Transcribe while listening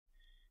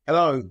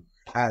Hello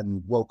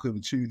and welcome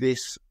to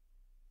this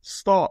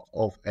start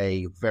of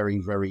a very,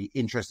 very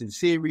interesting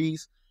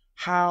series,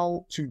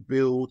 how to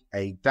build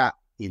a Dapp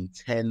in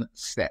 10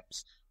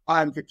 steps.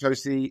 I'm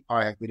CryptoSI.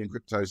 I have been in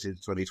crypto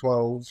since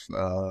 2012.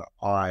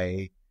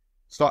 I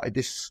started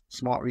this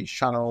Smart Reach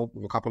channel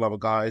with a couple other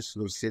guys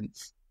who have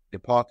since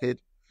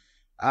departed.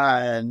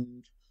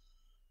 And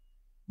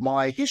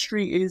my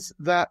history is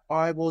that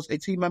I was a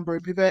team member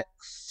in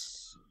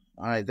PivX.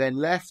 I then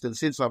left, and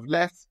since I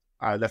left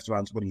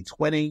around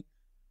 2020.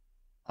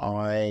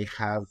 I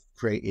have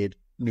created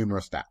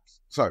numerous Dapps.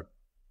 So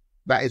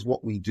that is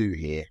what we do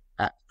here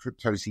at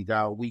CryptoSI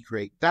DAO. We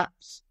create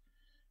Dapps,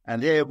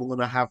 and here we're going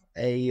to have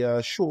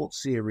a short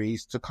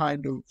series to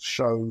kind of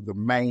show the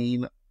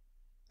main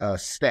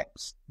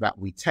steps that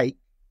we take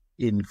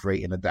in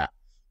creating a Dapp.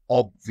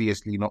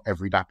 Obviously, not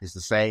every Dapp is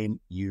the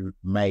same. You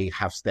may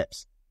have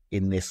steps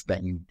in this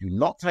that you do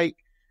not take,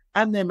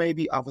 and there may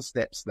be other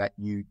steps that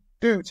you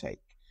do take.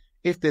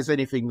 If there's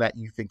anything that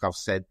you think I've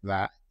said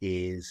that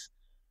is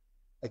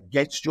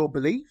against your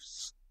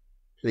beliefs,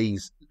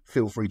 please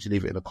feel free to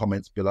leave it in the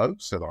comments below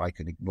so that I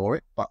can ignore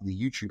it. But the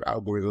YouTube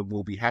algorithm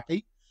will be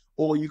happy.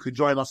 Or you can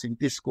join us in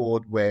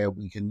Discord where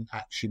we can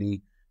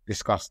actually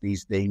discuss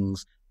these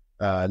things.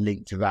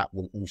 Link to that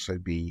will also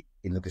be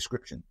in the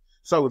description.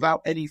 So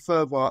without any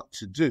further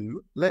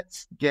ado,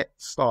 let's get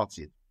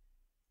started.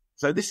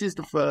 So this is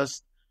the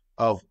first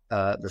of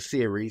the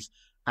series.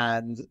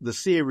 And the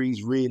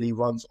series really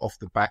runs off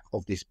the back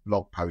of this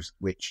blog post,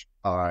 which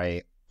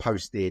I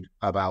posted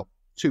about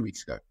 2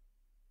 weeks ago.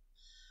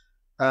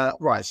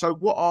 Right, so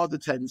what are the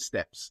 10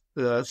 steps?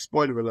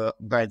 Spoiler alert,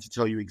 I'm going to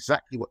tell you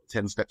exactly what the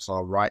 10 steps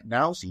are right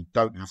now, so you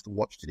don't have to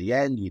watch to the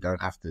end, you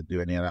don't have to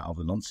do any of that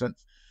other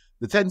nonsense.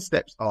 The 10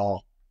 steps are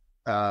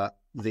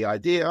the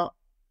idea,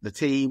 the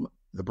team,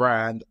 the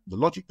brand, the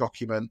logic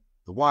document,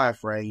 the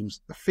wireframes,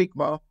 the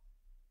Figma,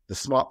 the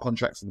smart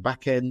contracts in the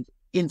back end,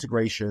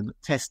 integration,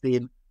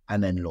 testing,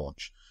 and then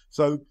launch.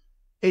 So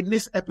in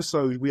this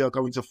episode, we are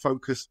going to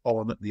focus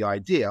on the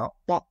idea,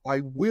 but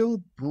I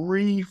will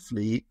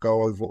briefly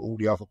go over all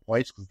the other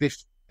points because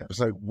this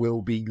episode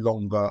will be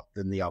longer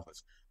than the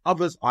others.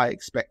 Others I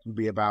expect will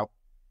be about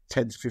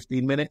 10 to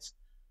 15 minutes.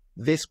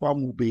 This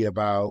one will be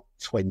about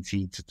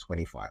 20 to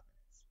 25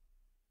 minutes.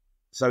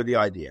 So the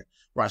idea.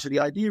 Right, so the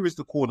idea is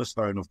the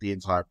cornerstone of the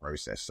entire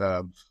process.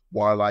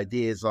 While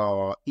ideas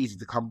are easy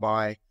to come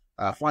by,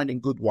 finding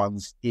good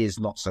ones is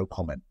not so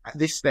common. At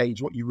this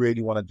stage, what you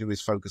really want to do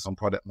is focus on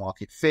product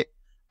market fit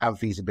and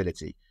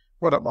feasibility.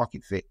 Product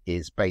market fit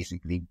is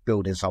basically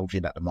building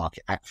something that the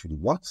market actually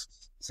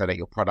wants so that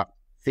your product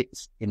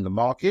fits in the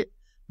market.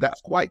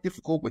 That's quite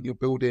difficult when you're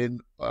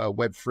building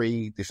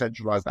Web3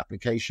 decentralized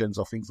applications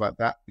or things like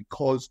that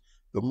because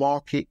the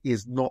market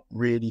is not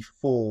really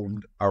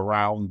formed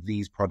around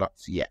these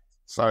products yet.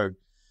 So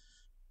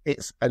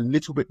it's a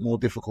little bit more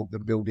difficult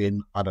than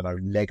building,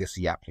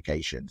 legacy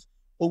applications.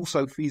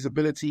 Also,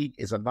 feasibility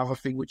is another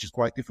thing which is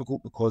quite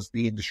difficult because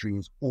the industry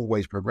is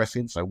always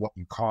progressing. So what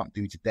you can't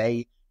do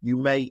today, you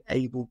may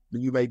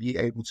be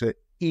able to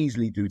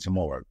easily do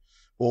tomorrow.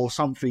 Or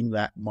something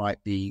that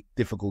might be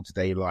difficult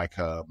today, like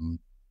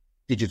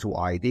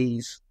digital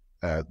IDs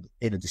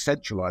in a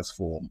decentralized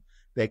form.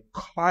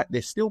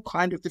 They're still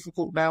kind of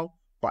difficult now,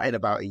 but in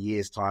about a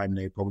year's time,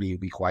 they probably will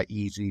be quite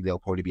easy. They'll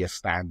probably be a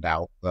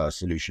standout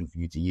solution for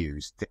you to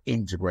use to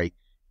integrate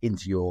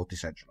into your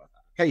decentralized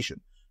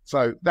application.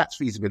 So that's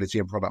feasibility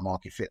and product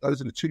market fit.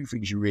 Those are the two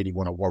things you really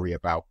want to worry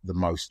about the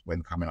most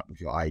when coming up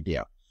with your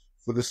idea.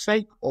 For the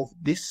sake of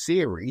this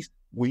series,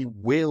 we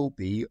will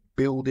be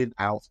building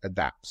out a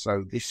Dapp.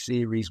 So this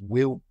series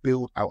will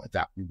build out a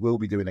Dapp. We will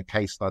be doing a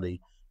case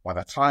study. By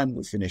the time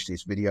we finish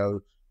this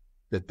video,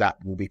 the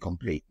Dapp will be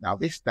complete. Now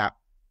this Dapp,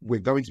 we're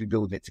going to be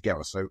building it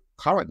together. So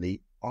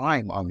currently,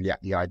 I'm only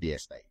at the idea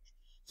stage.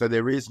 So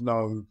there is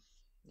no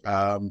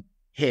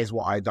here's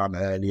what I done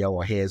earlier,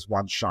 or here's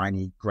one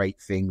shiny, great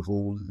thing with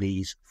all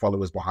these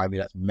followers behind me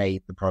that's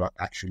made the product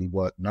actually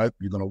work. Nope,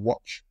 you're going to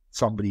watch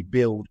somebody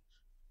build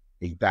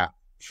a Dapp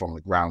from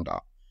the ground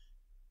up.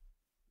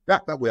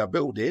 That we are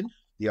building,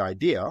 the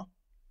idea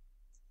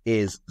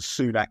is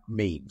Sunak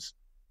memes.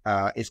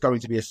 It's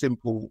going to be a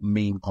simple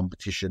meme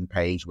competition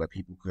page where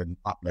people can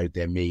upload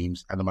their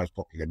memes and the most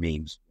popular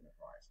memes.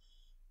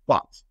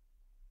 But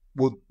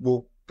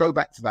we'll go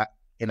back to that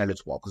in a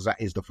little while because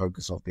that is the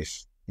focus of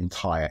this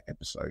entire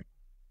episode.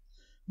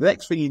 The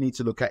next thing you need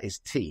to look at is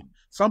team.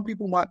 Some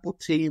people might put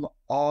team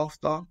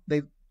after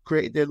they've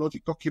created their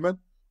logic document.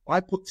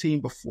 I put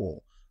team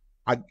before.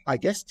 I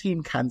guess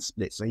team can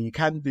split. So you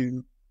can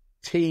do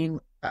team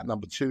at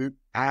number 2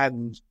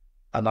 and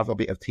another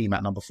bit of team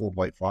at number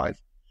 4.5.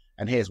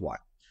 And here's why.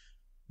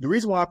 The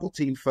reason why I put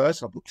team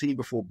first, I put team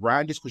before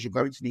brand, is because you're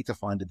going to need to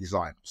find a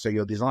designer. So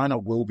your designer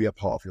will be a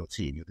part of your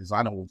team. Your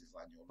designer will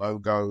design your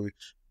logo,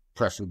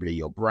 preferably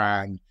your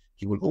brand.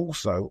 He will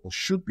also, or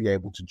should be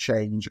able to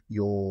change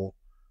your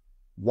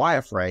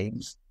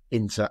wireframes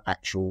into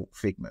actual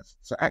Figmas.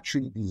 So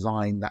actually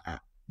design the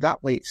app.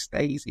 That way it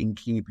stays in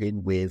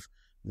keeping with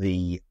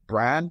the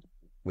brand,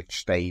 which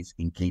stays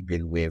in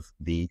keeping with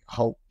the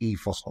whole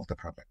ethos of the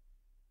project.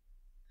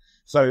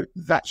 So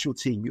that's your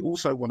team. You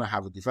also want to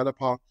have a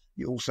developer.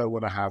 You also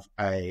want to have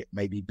a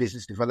maybe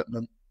business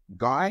development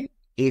guy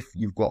if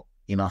you've got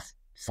enough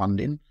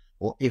funding,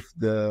 or if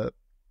the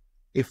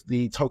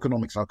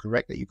tokenomics are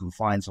correct, that you can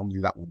find somebody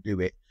that will do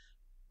it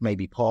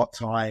maybe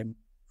part-time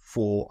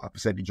for a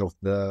percentage of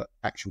the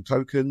actual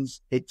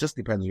tokens. It just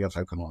depends on your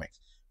tokenomics.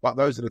 But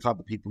those are the type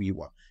of people you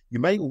want. You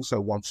may also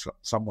want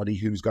somebody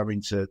who's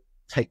going to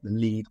take the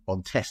lead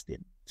on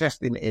testing.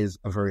 Testing is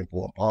a very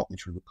important part,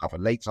 which we will cover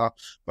later,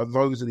 but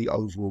those are the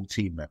overall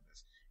team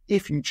members.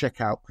 If you check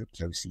out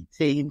CryptoSI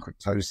team,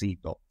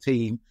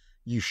 CryptoSI.team,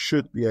 you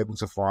should be able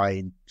to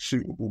find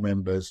suitable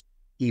members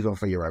even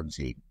for your own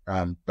team.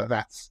 But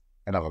that's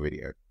another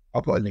video.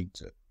 I'll put a link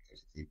to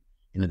it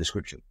in the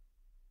description.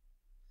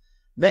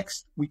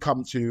 Next, we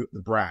come to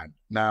the brand.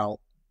 Now,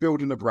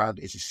 building a brand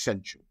is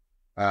essential.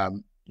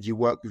 You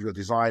work with your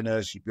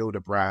designers, you build a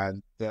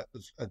brand. A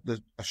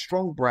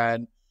strong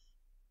brand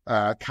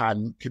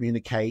can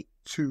communicate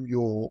to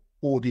your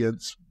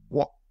audience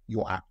what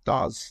your app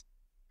does,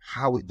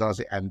 how it does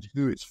it, and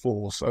who it's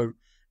for. So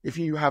if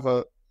you have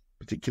a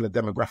particular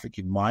demographic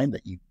in mind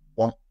that you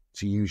want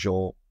to use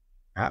your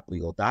app or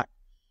your Dapp,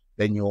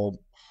 then your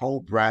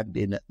whole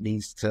branding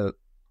needs to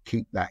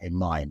keep that in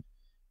mind.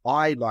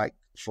 I like,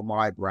 for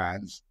my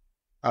brands,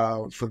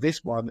 for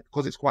this one,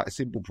 because it's quite a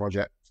simple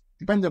project,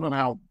 depending on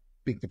how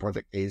big the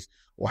project is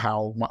or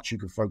how much you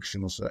can focus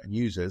on certain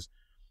users,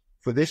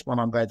 for this one,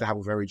 I'm going to have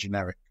a very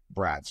generic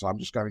brand. So I'm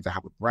just going to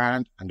have a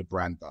brand and a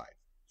brand guide.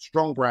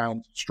 Strong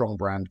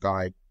brand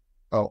guide.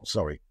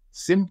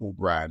 Simple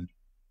brand,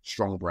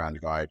 strong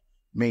brand guide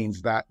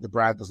means that the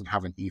brand doesn't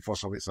have an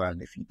ethos of its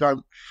own. If you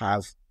don't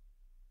have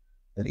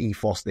an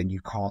ethos, then you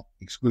can't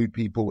exclude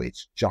people.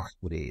 It's just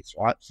what it is,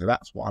 right? So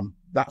that's what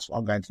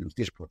I'm going to do with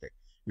this project.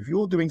 If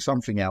you're doing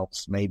something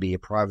else, maybe a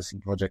privacy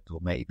project or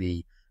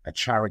maybe a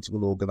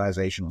charitable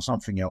organization or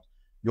something else,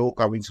 you're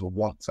going to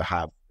want to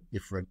have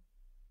different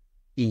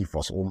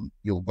ethos, or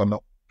you're going to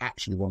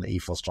actually want the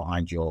ethos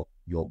behind your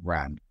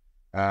brand.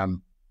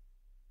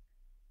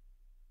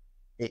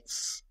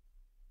 It's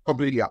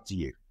completely up to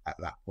you at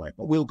that point,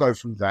 but we'll go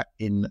through that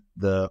in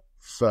the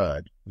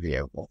third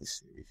video of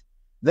this series.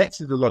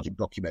 Next is the logic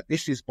document.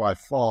 This is by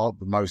far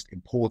the most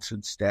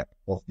important step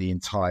of the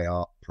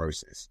entire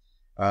process.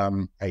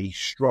 A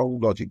strong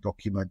logic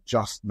document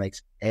just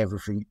makes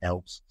everything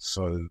else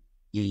so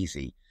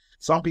easy.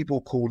 Some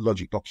people call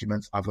logic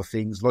documents other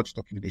things. Logic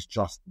document is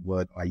just the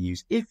word I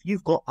use. If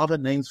you've got other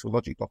names for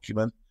logic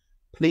document,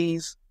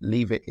 please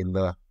leave it in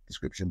the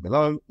description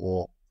below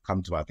or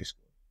come to our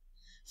Discord.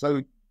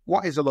 So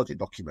what is a logic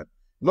document?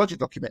 Logic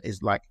document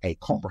is like a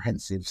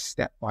comprehensive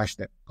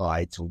step-by-step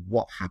guide to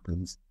what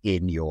happens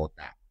in your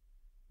Dapp.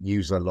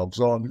 User logs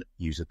on,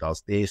 user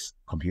does this,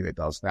 computer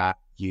does that,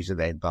 user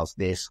then does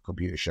this,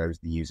 computer shows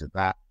the user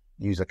that,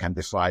 user can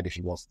decide if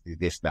he wants to do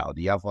this, that, or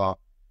the other.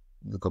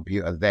 The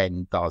computer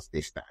then does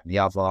this, that, and the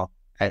other,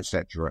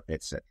 etc.,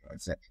 etc.,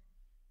 etc.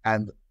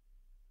 And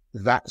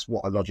that's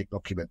what a logic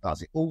document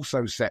does. It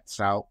also sets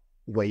out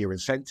where your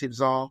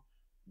incentives are.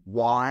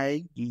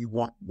 Why do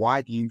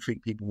you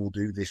think people will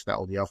do this, that,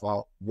 or the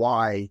other?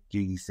 Why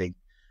do you think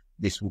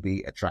this will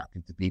be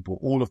attractive to people?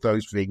 All of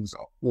those things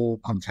are all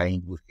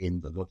contained within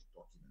the logic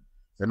document.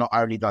 So not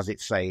only does it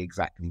say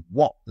exactly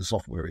what the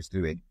software is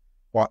doing,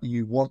 but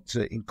you want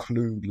to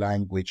include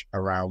language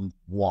around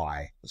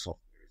why the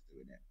software is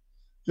doing it.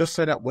 Just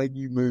so that when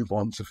you move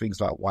on to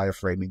things like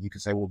wireframing, you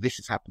can say, well, this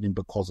is happening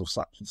because of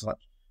such and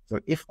such. So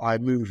if I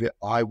move it,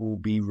 I will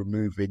be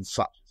removing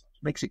such and such.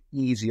 It makes it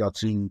easier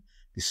to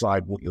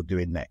decide what you're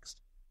doing next.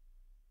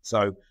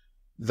 So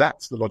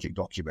that's the logic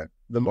document.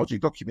 The logic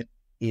document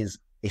is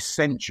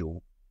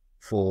essential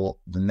for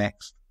the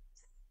next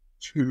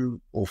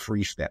 2 or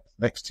 3 steps,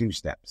 next 2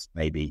 steps,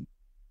 maybe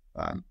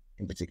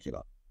in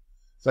particular.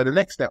 So the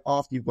next step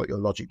after you've got your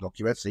logic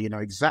document, so you know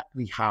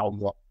exactly how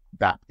what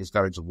Dapp is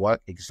going to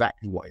work,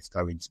 exactly what it's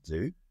going to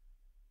do,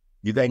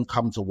 you then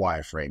come to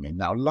wireframing.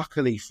 Now,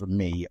 luckily for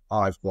me,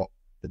 I've got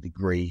a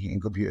degree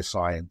in computer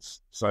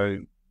science. So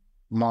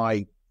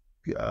my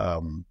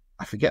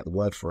I forget the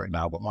word for it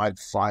now, but my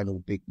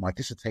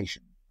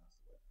dissertation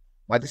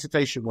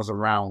was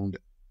around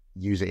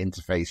user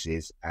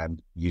interfaces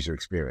and user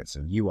experience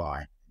and UI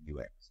and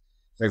UX.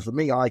 So for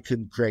me, I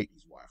can create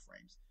these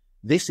wireframes.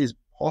 This is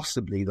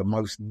possibly the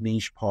most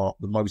niche part,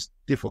 the most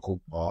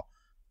difficult part,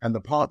 and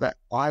the part that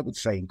I would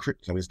say in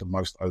crypto is the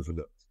most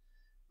overlooked.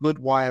 Good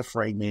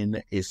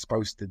wireframing is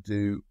supposed to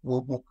do,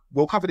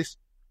 we'll cover this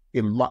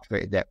in much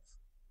greater depth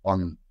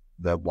on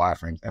the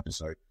wireframes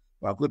episode.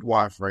 Well, a good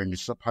wireframe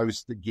is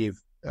supposed to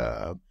give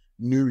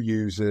new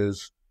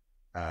users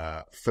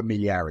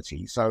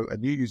familiarity. So a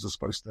new user is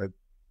supposed to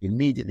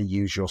immediately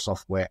use your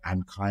software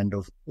and kind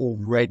of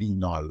already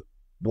know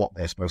what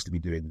they're supposed to be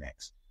doing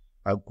next.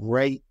 A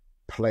great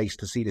place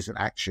to see this in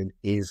action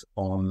is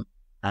on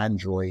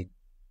Android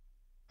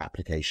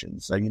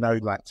applications. So, you know,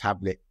 like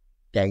tablet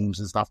games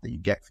and stuff that you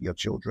get for your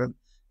children,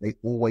 they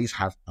always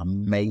have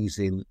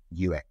amazing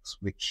UX,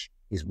 which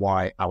is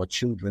why our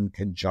children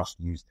can just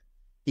use them,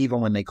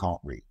 even when they can't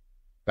read.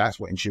 That's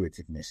what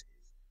intuitiveness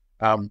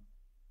is.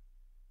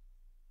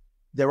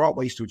 There are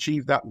ways to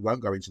achieve that. We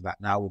won't go into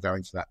that now. We'll go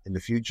into that in the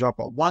future.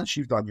 But once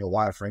you've done your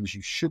wireframes,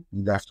 you should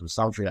be left with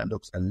something that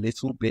looks a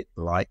little bit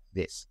like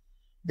this.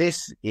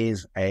 This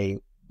is a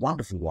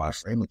wonderful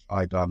wireframe, which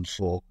I done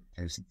for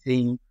CryptoSI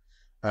team.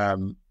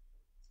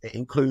 It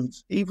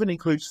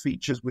includes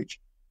features which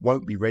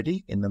won't be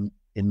ready in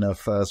the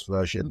first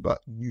version,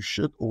 but you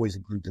should always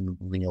include them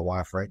in your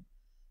wireframe.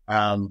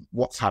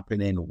 What's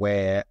happening,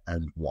 where,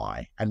 and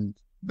why. And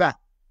that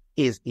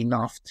is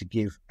enough to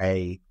give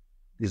a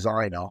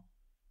designer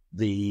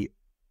the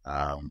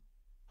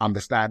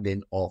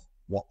understanding of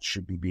what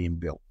should be being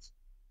built.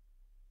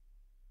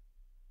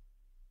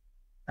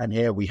 And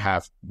here we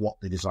have what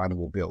the designer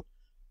will build.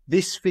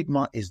 This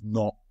Figma is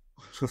not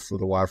for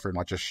the wireframe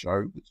I just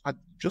showed, which I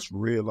just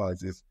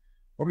realized is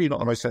probably not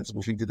the most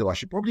sensible thing to do. I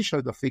should probably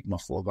show the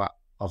Figma for that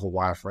other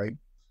wireframe,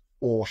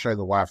 or show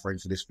the wireframe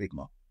for this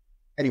Figma.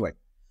 Anyway,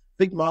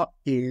 Figma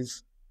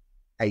is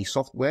a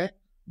software.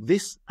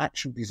 This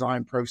actual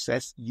design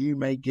process, you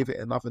may give it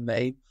another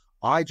name.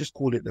 I just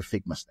call it the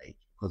Figma stage,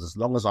 because as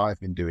long as I've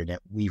been doing it,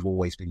 we've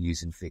always been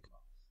using Figma.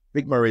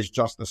 Figma is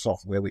just the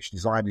software which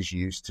designers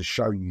use to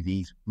show you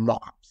these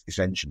mock-ups,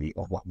 essentially,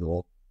 of what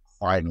your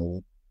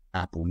final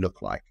app will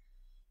look like.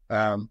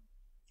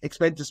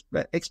 Expect to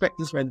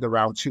spend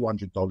around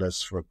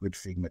 $200 for a good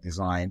Figma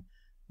design.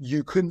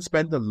 You can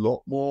spend a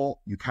lot more.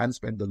 You can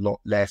spend a lot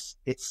less.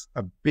 It's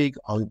a big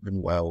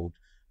open world.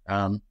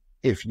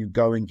 If you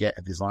go and get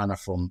a designer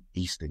from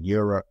Eastern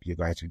Europe, you're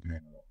going to be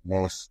doing a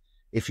lot less.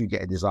 If you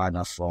get a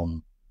designer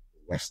from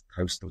the west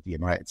coast of the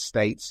United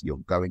States, you're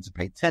going to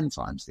pay 10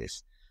 times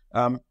this.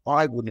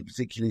 I wouldn't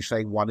particularly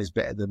say one is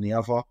better than the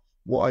other.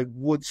 What I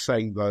would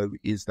say, though,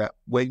 is that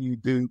when you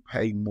do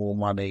pay more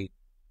money,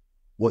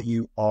 what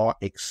you are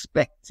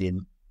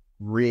expecting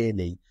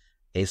really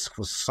is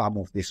for some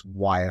of this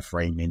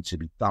wireframing to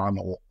be done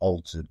or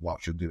altered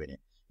whilst you're doing it.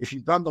 If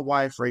you've done the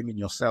wireframing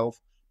yourself,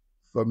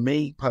 for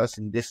me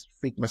personally, this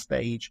Figma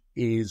stage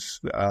is,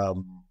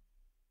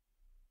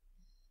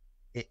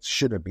 it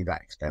shouldn't be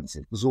that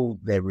expensive, because all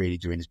they're really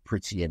doing is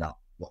prettying up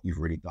what you've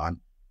really done.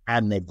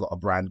 And they've got a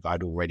brand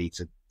guide already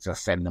to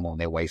send them on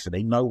their way, so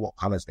they know what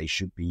colors they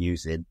should be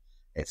using,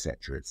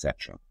 etc.,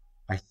 etc.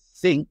 I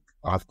think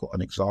I've got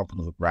an example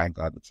of a brand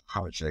guide which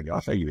I'll show you. I'll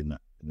show you in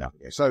that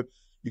video. So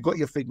you've got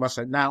your Figma.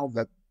 So now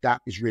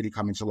that is really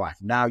coming to life.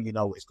 Now you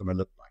know what it's going to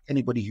look like.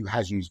 Anybody who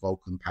has used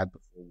vulcanpad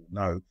before will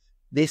know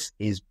this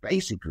is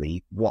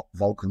basically what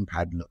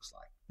vulcanpad looks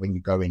like when you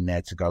go in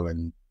there to go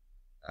and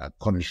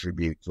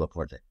contribute to a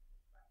project.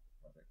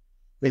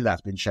 I think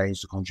that's been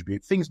changed to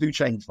contribute. Things do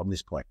change from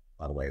this point,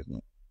 by the way, isn't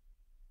it?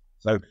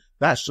 So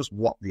that's just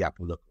what the app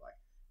will look like.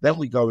 Then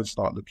we go and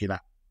start looking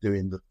at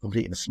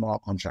completing the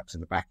smart contracts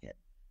in the back end.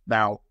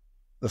 Now,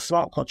 the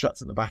smart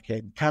contracts in the back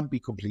end can be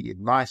completed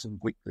nice and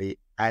quickly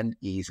and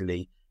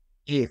easily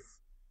if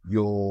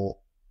your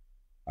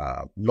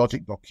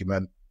logic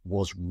document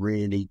was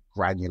really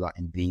granular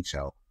in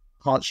detail.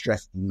 Can't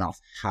stress enough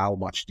how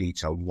much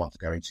detail you want to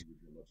go into with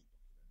your logic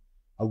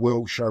document. I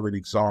will show an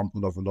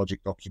example of a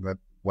logic document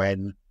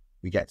when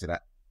we get to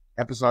that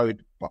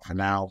episode, but for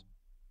now,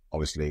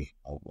 obviously,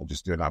 I'll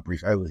just do a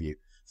brief overview.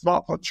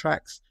 Smart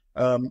contracts,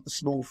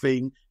 small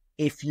thing.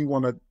 If you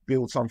want to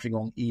build something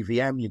on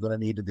EVM, you're going to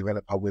need a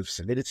developer with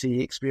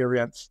Solidity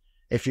experience.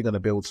 If you're going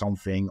to build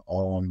something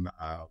on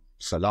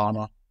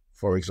Solana,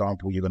 for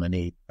example, you're going to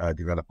need a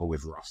developer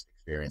with Rust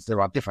experience.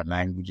 There are different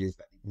languages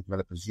that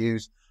developers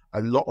use.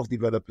 A lot of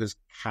developers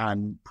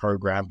can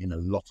program in a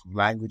lot of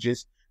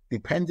languages.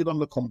 Depending on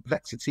the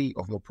complexity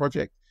of your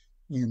project,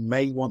 you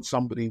may want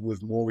somebody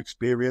with more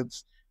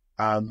experience.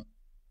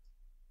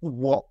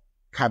 What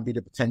can be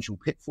the potential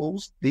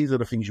pitfalls? These are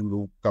the things you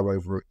will go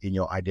over in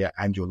your idea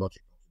and your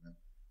logic document.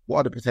 What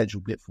are the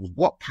potential pitfalls?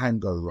 What can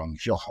go wrong?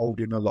 If you're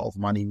holding a lot of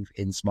money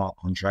in smart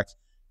contracts,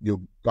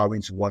 you're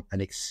going to want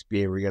an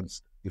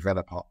experienced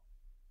developer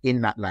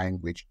in that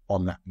language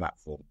on that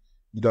platform.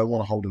 You don't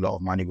want to hold a lot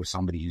of money with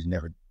somebody who's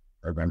never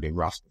programmed in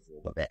Rust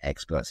before, but they're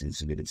experts in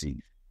Solidity,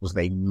 because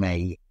they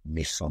may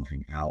miss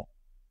something out.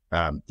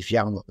 If you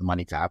haven't got the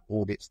money to have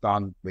audits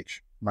done,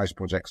 which most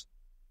projects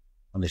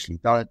initially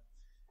don't,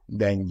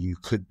 then you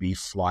could be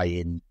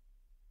flying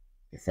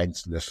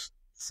defenseless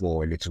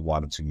for a little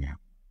while until you have.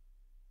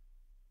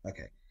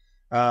 Okay.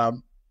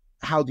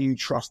 How do you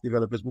trust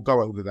developers? We'll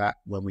go over that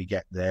when we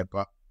get there,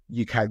 but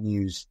you can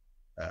use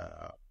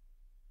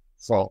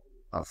from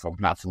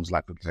platforms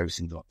like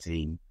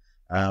CryptoSI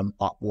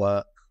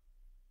Upwork,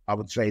 I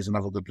would say, is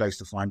another good place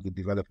to find good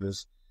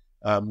developers.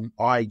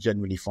 I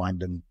generally find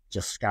them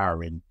just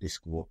scouring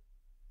Discord,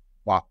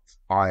 but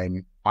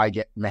I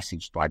get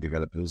messaged by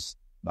developers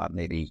like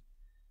maybe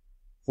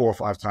 4 or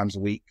 5 times a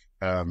week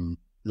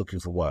looking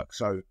for work.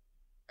 So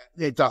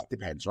it does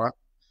depends, right?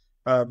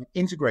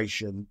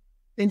 Integration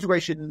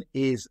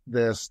is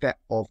the step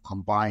of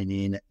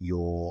combining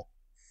your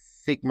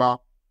Figma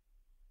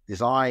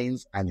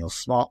designs and your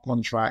smart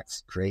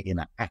contracts, creating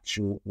an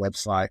actual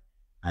website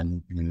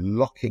and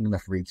locking the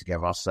three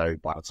together. So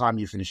by the time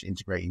you finish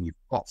integrating, you've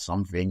got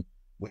something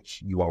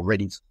which you are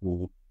ready to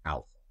call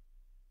alpha.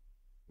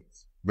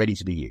 It's ready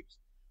to be used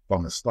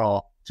from the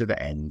start to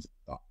the end.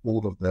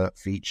 All of the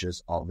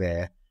features are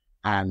there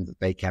and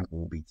they can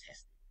all be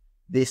tested.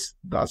 This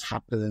does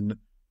happen.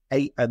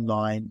 8 and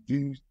 9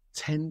 do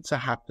tend to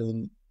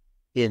happen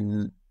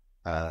in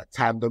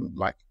tandem,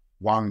 like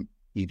one,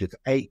 you do to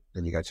 8,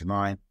 then you go to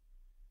 9.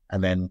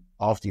 And then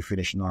after you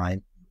finish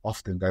 9,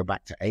 often go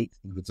back to 8,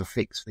 either to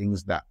fix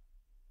things that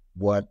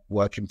weren't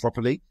working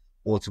properly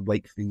or to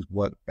make things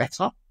work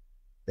better.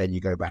 Then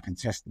you go back and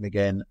test them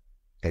again.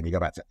 Then you go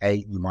back to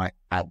 8. You might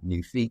add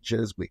new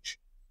features which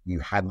you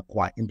hadn't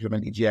quite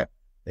implemented yet.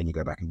 Then you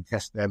go back and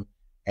test them.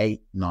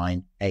 8,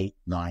 9, 8,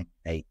 9,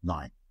 8,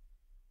 9.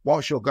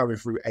 Whilst you're going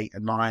through 8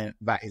 and 9,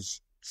 that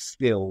is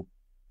still,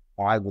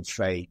 I would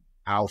say,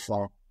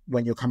 alpha.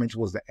 When you're coming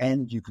towards the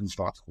end, you can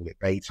start to call it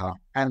beta,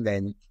 and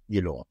then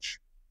you launch.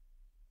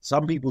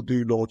 Some people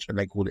do launch and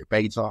they call it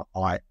beta.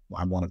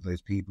 I'm one of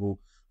those people.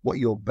 What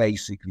you're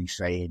basically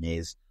saying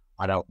is,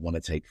 I don't want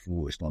to take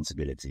full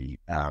responsibility.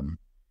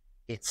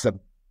 It's a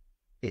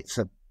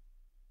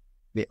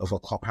bit of a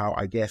cop-out,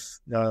 I guess.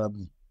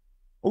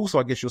 Also,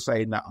 I guess you're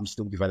saying that I'm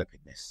still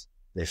developing this.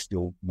 There's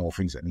still more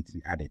things that need to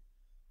be added.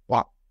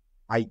 But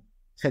I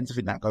tend to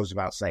think that goes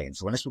without saying.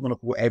 So unless we're going to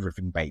call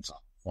everything beta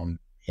from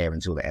here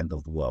until the end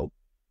of the world,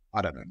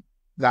 I don't know.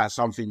 That's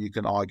something you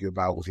can argue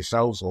about with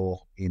yourselves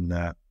or in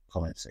the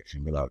comment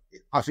section below.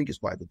 I think it's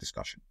quite a good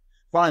discussion.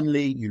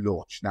 Finally, you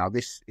launch. Now,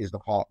 this is the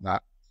part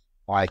that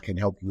I can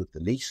help you with the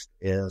least.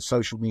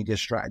 Social media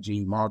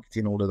strategy,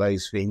 marketing, all of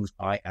those things,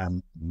 I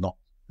am not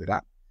good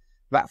at.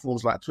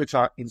 Platforms like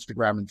Twitter,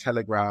 Instagram, and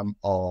Telegram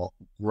are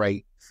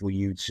great for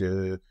you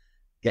to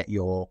get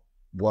your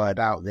word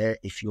out there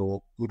if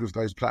you're good with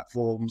those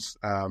platforms.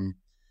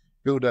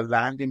 Build a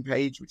landing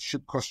page, which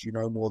should cost you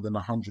no more than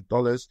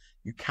 $100.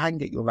 You can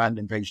get your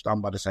landing page done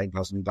by the same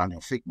person who done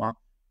your Figma.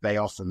 They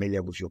are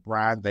familiar with your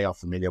brand. They are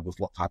familiar with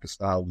what type of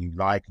style you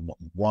like and what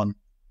you want.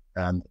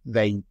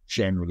 They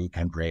generally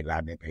can create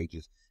landing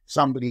pages.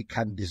 Somebody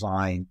can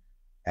design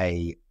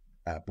a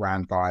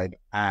brand guide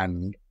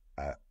and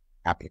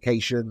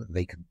application.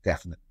 They can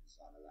definitely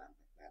design a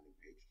landing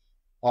page.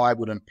 I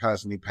wouldn't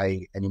personally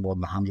pay any more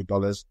than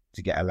 $100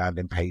 to get a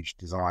landing page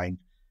designed.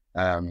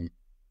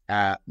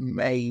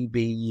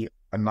 Maybe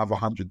another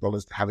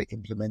 $100 to have it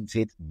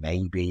implemented,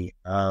 maybe.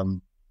 But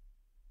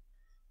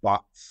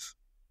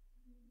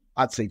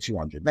I'd say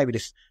 $200. Maybe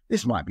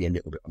this might be a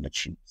little bit on the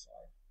cheap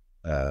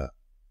side,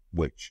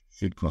 which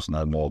should cost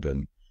no more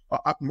than,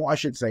 what I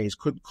should say is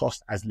could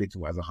cost as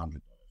little as $100, I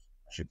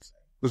should say.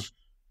 Because,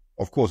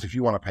 of course, if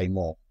you want to pay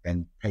more,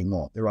 then pay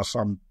more. There are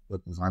some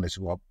web designers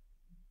who are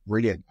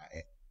brilliant at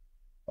it.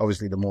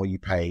 Obviously, the more you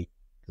pay,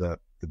 the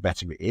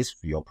better it is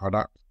for your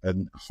product.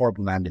 And a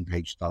horrible landing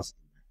page does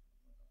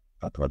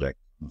a project,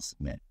 I must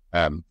admit.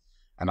 And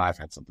I've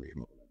had some pretty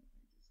horrible landing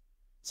pages.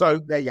 So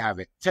there you have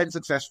it. 10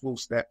 steps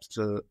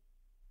to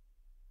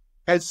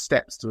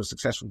a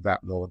successful Dapp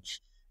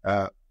launch.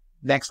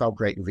 Next, I'll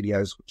create the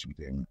videos, which we're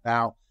doing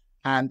now,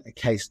 and a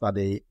case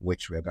study,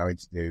 which we're going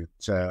to do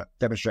to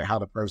demonstrate how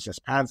the process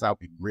pans out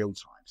in real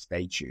time.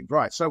 Stay tuned.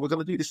 Right, so we're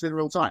going to do this in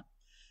real time.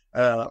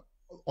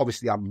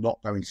 Obviously, I'm not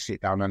going to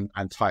sit down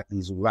and type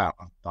these all out.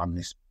 I've done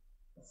this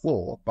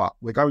before, but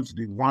we're going to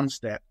do one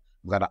step.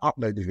 We're going to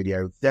upload the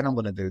video. Then I'm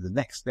going to do the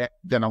next step.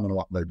 Then I'm going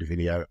to upload the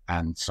video,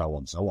 and so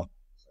on, so on,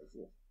 so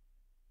forth.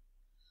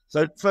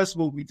 So first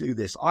of all, we do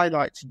this. I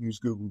like to use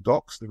Google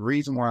Docs. The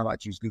reason why I like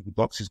to use Google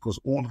Docs is because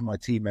all of my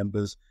team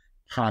members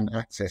can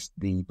access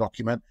the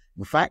document.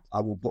 In fact,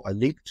 I will put a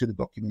link to the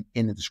document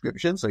in the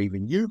description, so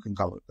even you can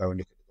go and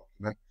look at the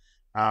document.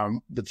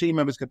 The team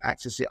members can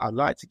access it. I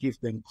like to give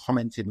them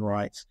commenting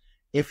rights.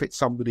 If it's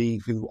somebody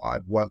who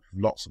I've worked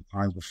with lots of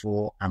times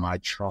before and I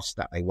trust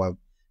that they won't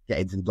get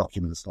into the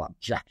document and start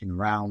jacking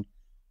around,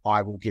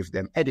 I will give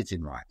them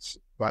editing rights.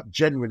 But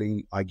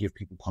generally, I give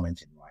people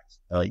commenting rights.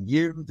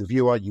 You, the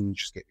viewer, you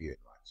just get viewing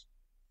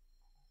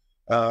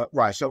rights.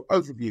 Right, so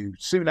overview.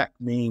 Sunak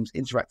memes,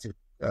 interactive,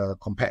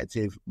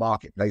 competitive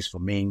marketplace for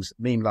memes,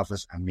 meme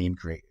lovers, and meme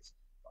creators.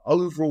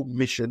 Overall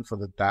mission for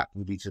the Dapp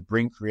will be to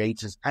bring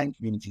creators and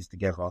communities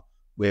together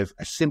with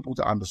a simple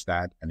to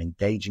understand and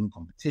engaging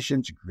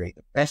competition to create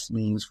the best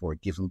memes for a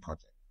given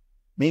project.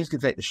 Memes can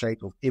take the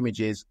shape of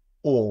images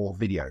or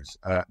videos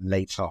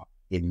later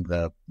in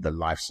the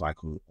life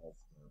cycle of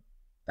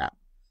Dapp.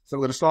 So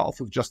we're going to start off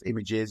with just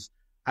images.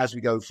 As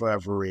we go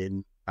further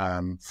in,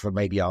 for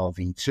maybe our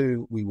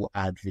V2, we will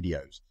add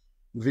videos.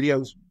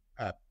 Videos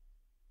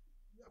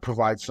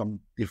provide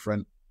some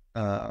different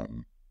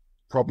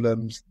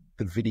problems.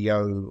 The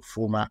video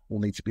format will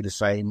need to be the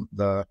same.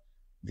 The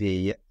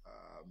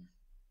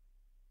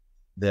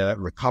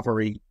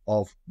recovery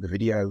of the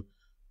video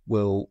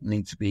will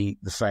need to be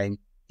the same.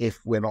 If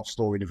we're not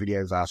storing the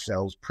videos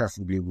ourselves,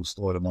 preferably we'll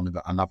store them on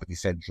another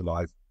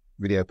decentralized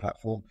video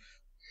platform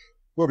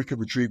where we can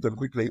retrieve them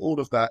quickly. All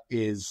of that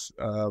is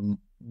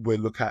we'll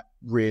look at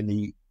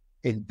really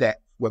in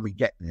depth when we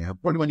get there.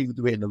 Probably won't even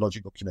do it in the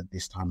logic document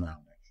this time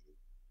around,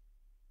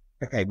 actually.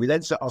 Okay, we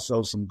then set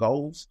ourselves some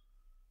goals.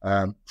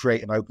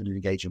 Create an open and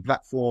engaging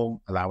platform,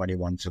 allow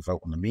anyone to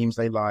vote on the memes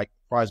they like.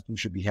 Prize pool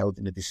should be held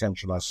in a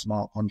decentralized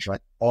smart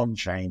contract,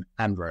 on-chain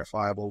and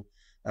verifiable.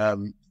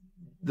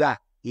 That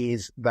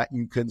is that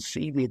you can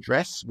see the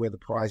address where the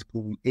prize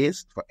pool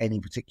is for any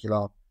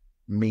particular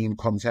meme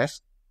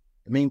contest.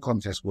 The meme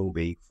contest will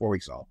be, for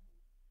example,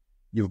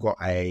 you've got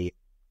a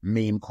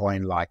meme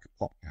coin like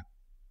PopCat,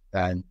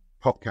 and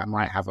PopCat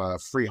might have a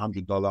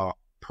 $300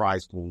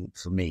 prize pool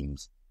for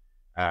memes.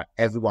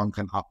 Everyone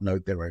can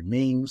upload their own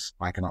memes.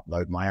 I can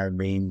upload my own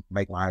meme,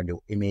 make my own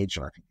little image.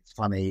 I think it's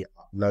funny,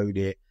 upload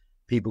it.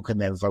 People can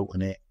then vote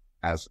on it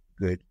as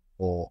good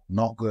or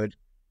not good.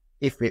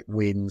 If it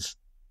wins,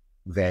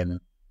 then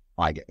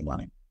I get the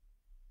money.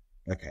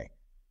 Okay.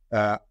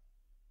 The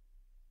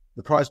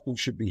prize pool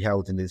should be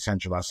held in a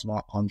decentralized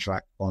smart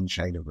contract,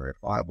 on-chain and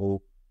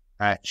verifiable.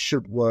 It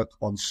should work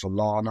on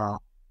Solana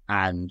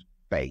and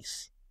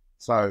Base.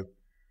 So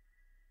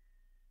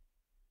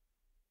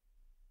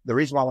the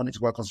reason why I wanted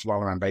to work on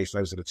Solana and Base,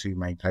 those are the two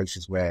main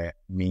places where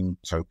meme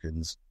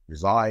tokens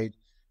reside.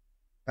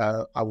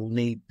 I will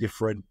need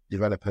different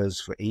developers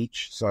for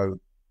each. So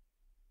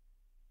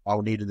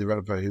I'll need a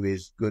developer who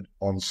is good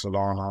on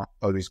Solana,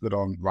 or who's good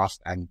on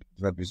Rust, and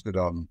developer who's good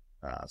on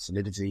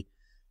Solidity.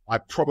 I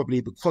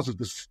probably, because of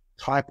the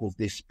type of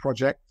this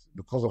project,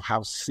 because of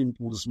how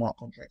simple the smart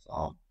contracts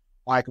are,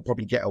 I could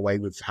probably get away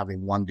with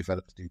having one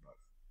developer do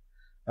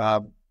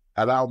both.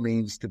 Allow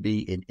memes to be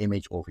in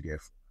image or video.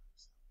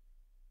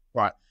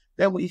 Right,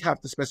 then we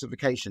have the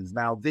specifications.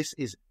 Now, this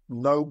is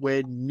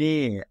nowhere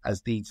near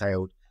as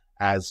detailed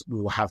as we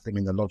will have them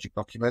in the logic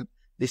document.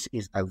 This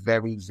is a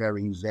very,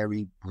 very,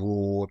 very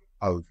broad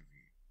overview.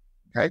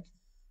 Okay,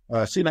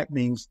 CNAC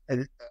memes,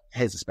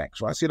 here's the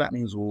specs, right? CNAC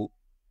memes will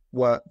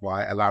work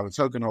by allowing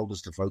token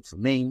holders to vote for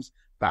memes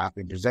that have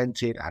been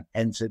presented and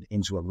entered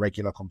into a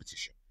regular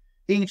competition.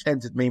 Each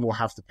entered meme will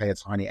have to pay a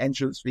tiny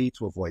entrance fee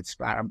to avoid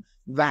spam.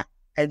 That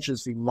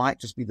entrance fee might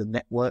just be the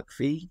network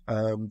fee.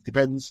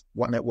 Depends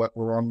what network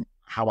we're on,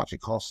 how much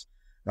it costs.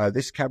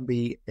 This can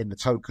be in the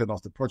token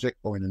of the project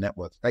or in the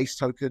network-based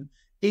token.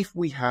 If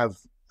we have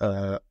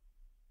a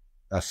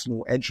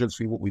small entrance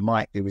fee, what we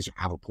might do is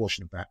have a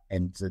portion of that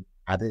entered,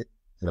 add it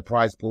to the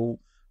prize pool,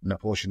 and a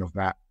portion of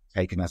that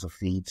taken as a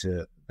fee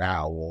to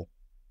DAO or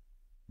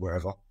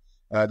wherever.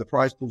 The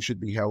prize pool should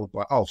be held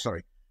by,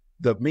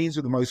 the means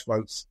with the most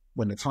votes,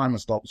 when the timer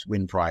stops,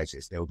 win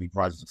prizes. There will be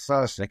prizes of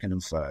first, second,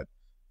 and third.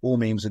 All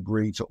memes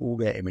agree to all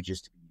their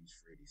images to be used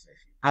freely. So if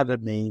you add a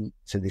meme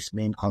to this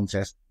meme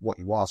contest, what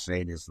you are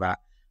saying is that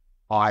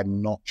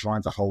I'm not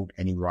trying to hold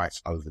any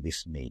rights over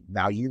this meme.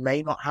 Now, you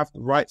may not have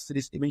the rights to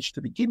this image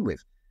to begin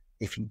with.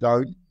 If you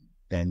don't,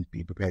 then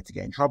be prepared to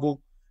get in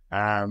trouble.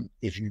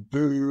 If you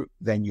do,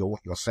 then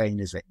what you're saying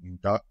is that you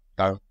don't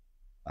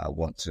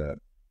want to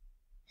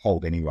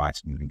hold any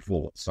rights moving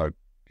forward. So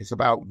it's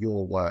about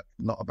your work,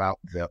 not about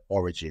the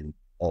origin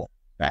of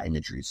that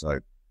imagery. So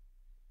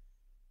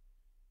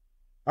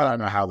I don't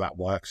know how that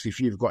works. If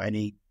you've got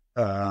any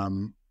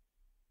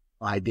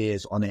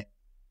ideas on it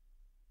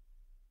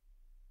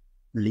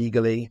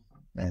legally,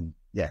 then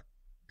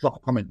drop a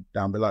comment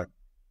down below.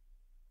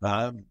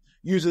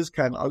 Users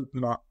can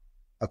open up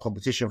a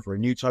competition for a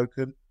new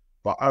token,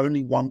 but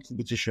only one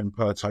competition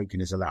per token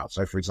is allowed.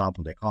 So, for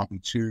example, there can't be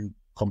two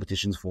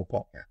competitions for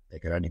PopCat. There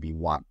can only be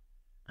one,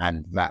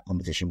 and that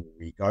competition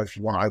will go. If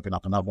you want to open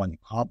up another one, you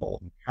can't. But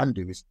what you can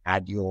do is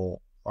add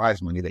your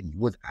prize money that you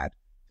would add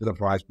to the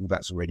prize pool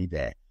that's already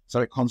there. So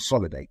it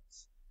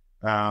consolidates.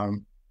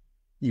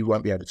 You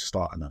won't be able to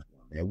start another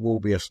one. There will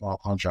be a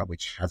smart contract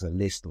which has a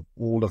list of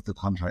all of the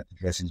contract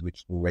addresses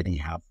which already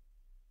have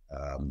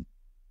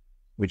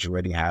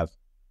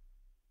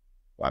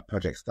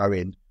projects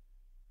going.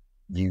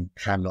 You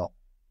cannot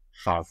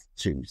have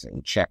to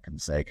check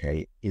and say,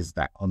 okay, is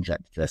that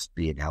contract address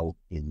being held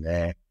in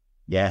there?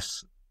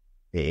 Yes,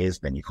 it is.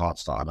 Then you can't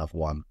start another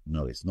one.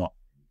 No, it's not.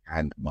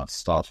 And must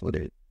start with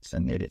it.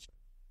 Send it.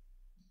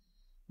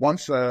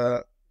 Once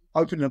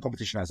opening a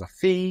competition has a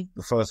fee,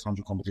 the first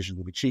 100 competitions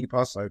will be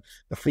cheaper. So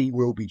the fee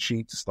will be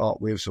cheap to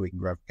start with, so we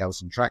can gather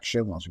some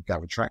traction. Once we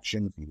gather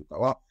traction, the fee will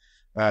go up.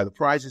 The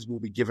prizes will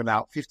be given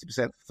out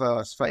 50%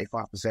 first,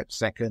 35%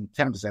 second,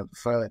 10%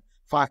 third,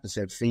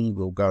 5% fee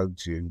will go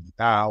to the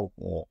DAO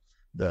or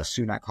the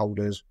CNAC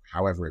holders,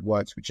 however it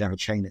works, whichever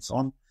chain it's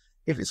on.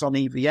 If it's on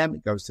EVM,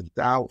 it goes to the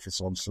DAO. If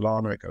it's on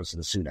Solana, it goes to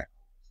the CNAC.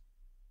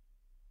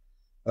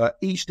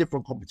 Each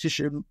different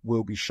competition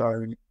will be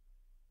shown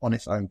on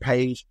its own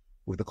page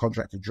with the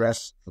contract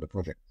address for the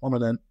project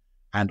prominent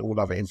and all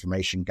other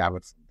information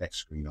gathered from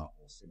Dex Screener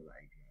or similar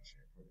API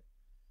shared project.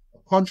 A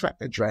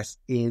contract address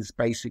is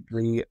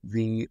basically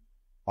the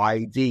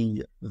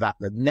ID that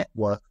the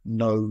network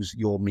knows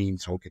your meme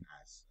token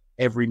has.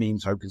 Every meme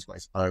token's got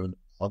its own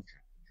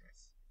contract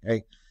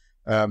address.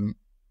 Okay,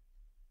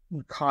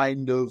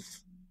 kind of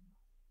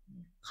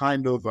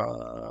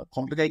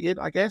complicated,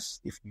 I guess,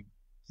 if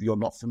you're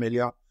not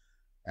familiar.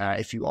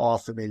 If you are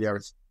familiar,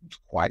 it's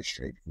quite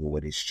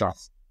straightforward. It's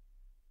just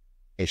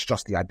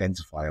the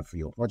identifier for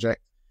your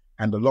project,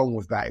 And along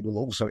with that, it will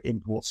also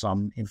import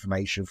some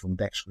information from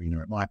Deck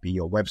Screener. It might be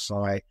your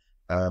website,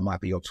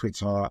 might be your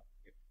Twitter,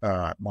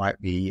 might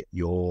be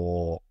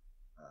your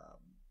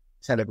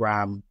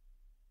Telegram,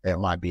 it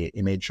might be an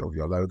image of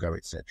your logo,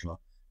 etc.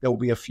 There will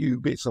be a few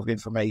bits of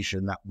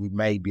information that we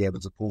may be able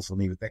to pull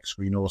from either Deck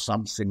Screener or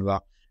some similar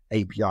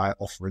API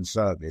offering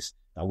service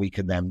that we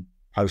can then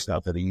post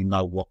out there, that you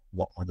know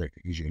what project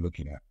it is you're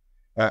looking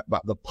at.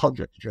 But the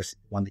project address is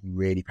the one that you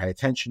really pay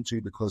attention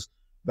to, because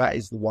that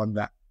is the one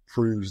that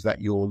proves that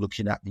you're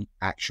looking at the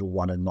actual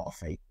one and not a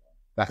fake one.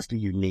 That's the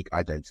unique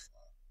identifier.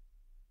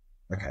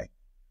 Okay.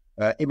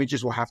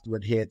 Images will have to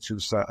adhere to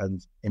certain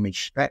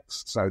image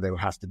specs. So they will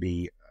have to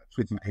be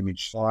Twitter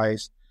image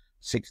size,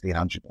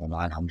 1600 or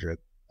 900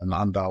 and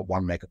under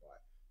 1 megabyte.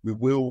 We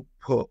will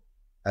put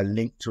a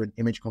link to an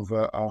image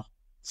converter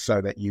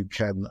so that you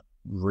can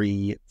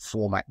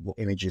reformat your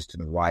images to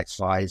the right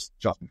size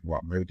just before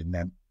uploading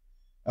them.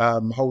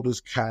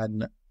 Holders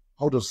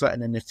of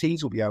certain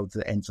NFTs will be able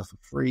to enter for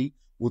free.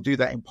 We'll do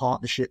that in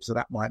partnership, so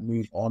that might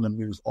move on and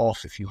move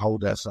off. If you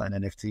hold a certain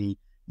NFT,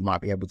 you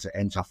might be able to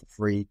enter for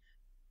free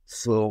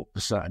for a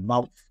certain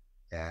month.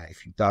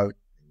 If you don't,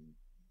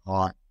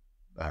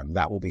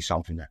 that will be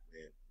something that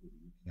we're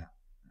looking at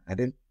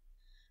adding.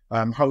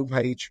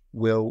 Homepage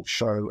will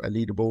show a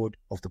leaderboard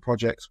of the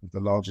projects with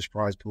the largest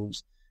prize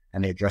pools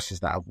and the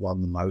addresses that have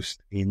won the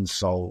most in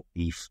Sol,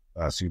 ETH,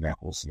 Sunak,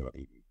 or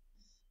CRDB.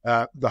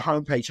 The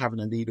homepage having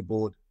a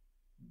leaderboard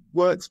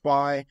works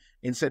by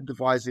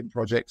incentivizing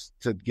projects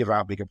to give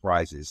out bigger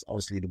prizes.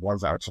 Obviously, the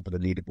ones that are at top of the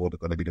leaderboard are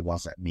going to be the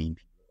ones that mean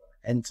people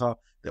enter.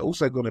 They're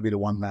also going to be the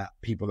one that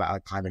people that are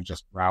kind of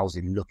just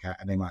browsing look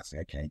at, and they might say,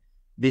 okay,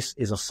 this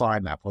is a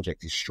sign that a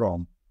project is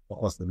strong,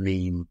 because the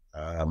meme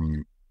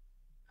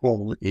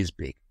pool is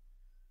big.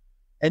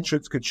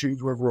 Entrants could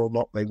choose whether or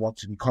not they want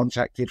to be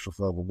contacted for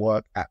further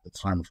work at the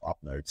time of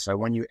upload. So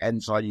when you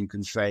enter, you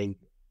can say,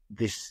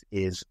 this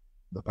is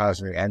the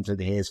person who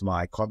entered, here's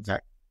my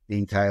contact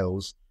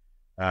details.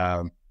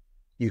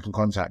 You can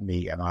contact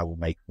me and I will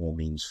make more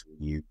memes for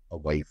you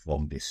away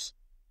from this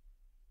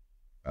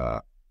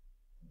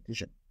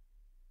competition.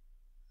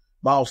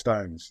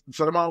 Milestones.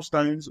 So the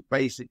milestones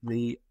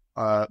basically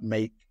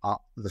make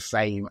up the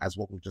same as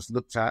what we've just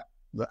looked at,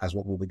 as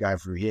what we'll be going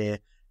through here.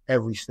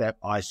 Every step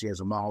I see as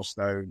a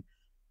milestone.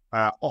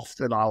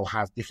 Often I'll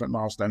have different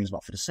milestones,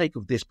 but for the sake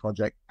of this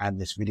project and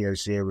this video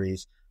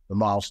series, the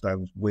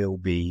milestones will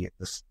be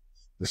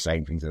the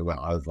same things that we went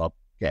over.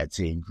 Get a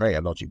team, create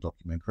a logic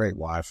document, create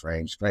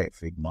wireframes, create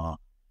Figma,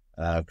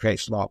 create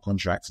smart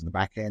contracts in the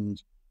back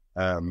end.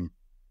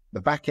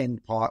 The back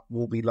end part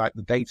will be like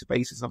the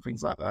databases and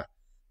things like that.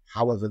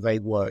 However they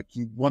work,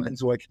 you want them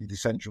to work in a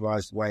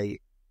decentralized way,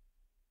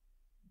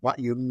 but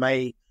you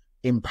may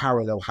in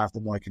parallel have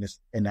them working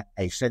in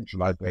a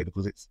centralized way,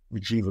 because it's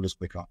retrieval is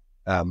quicker.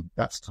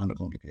 That's kind of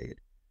complicated.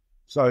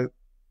 So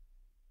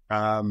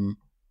then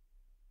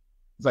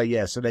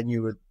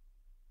you would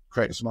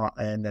create a smart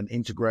end, then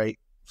integrate,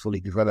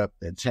 fully develop,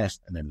 then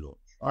test, and then launch.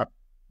 All right.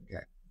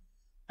 Okay.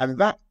 And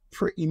that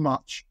pretty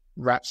much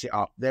wraps it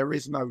up. There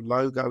is no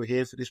logo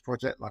here for this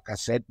project. Like I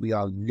said, we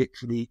are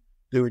literally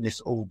doing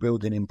this all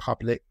building in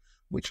public,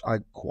 which I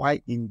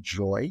quite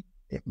enjoy.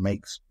 It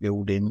makes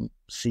building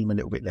seem a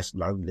little bit less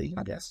lonely,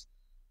 I guess.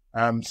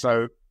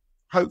 So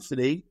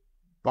hopefully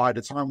by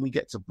the time we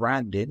get to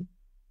branding,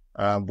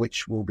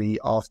 which will be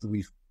after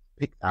we've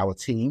picked our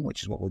team,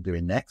 which is what we're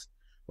doing next,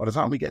 by the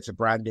time we get to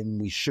branding,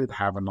 we should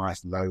have a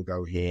nice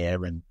logo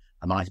here and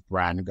a nice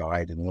brand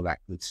guide and all that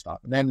good stuff.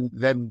 And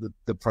then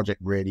the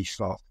project really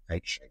starts to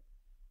take shape.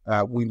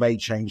 We may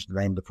change the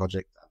name of the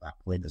project at that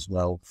point as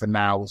well. For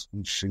now, it's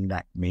called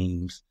Sunak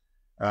Memes.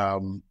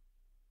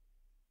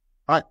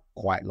 I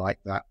quite like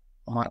that.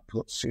 I might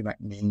put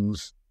Sunak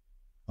Memes.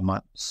 I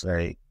might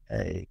say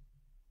a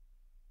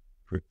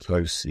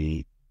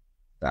CryptoSI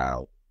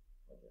DAO.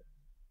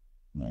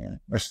 Yeah,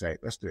 let's do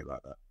it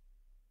like that.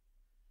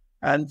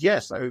 And yeah,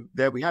 so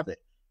there we have it.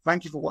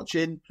 Thank you for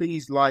watching.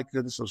 Please like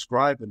and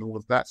subscribe and all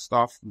of that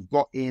stuff. We've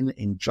got in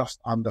just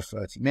under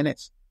 30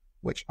 minutes,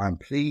 which I'm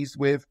pleased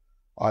with.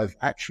 I've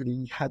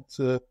actually had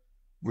to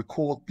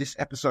record this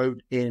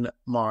episode in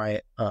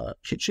my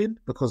kitchen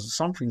because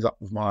something's up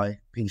with my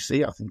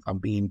PC. I think I'm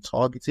being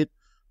targeted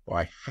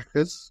by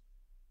hackers.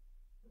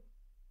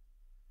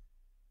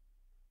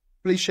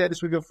 Please share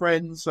this with your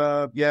friends.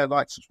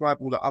 Like, subscribe,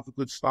 all that other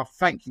good stuff.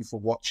 Thank you for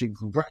watching.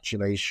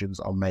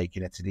 Congratulations on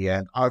making it to the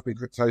end. I've been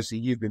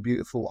CryptoSI. You've been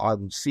beautiful. I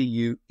will see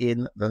you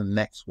in the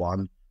next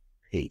one.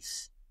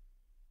 Peace.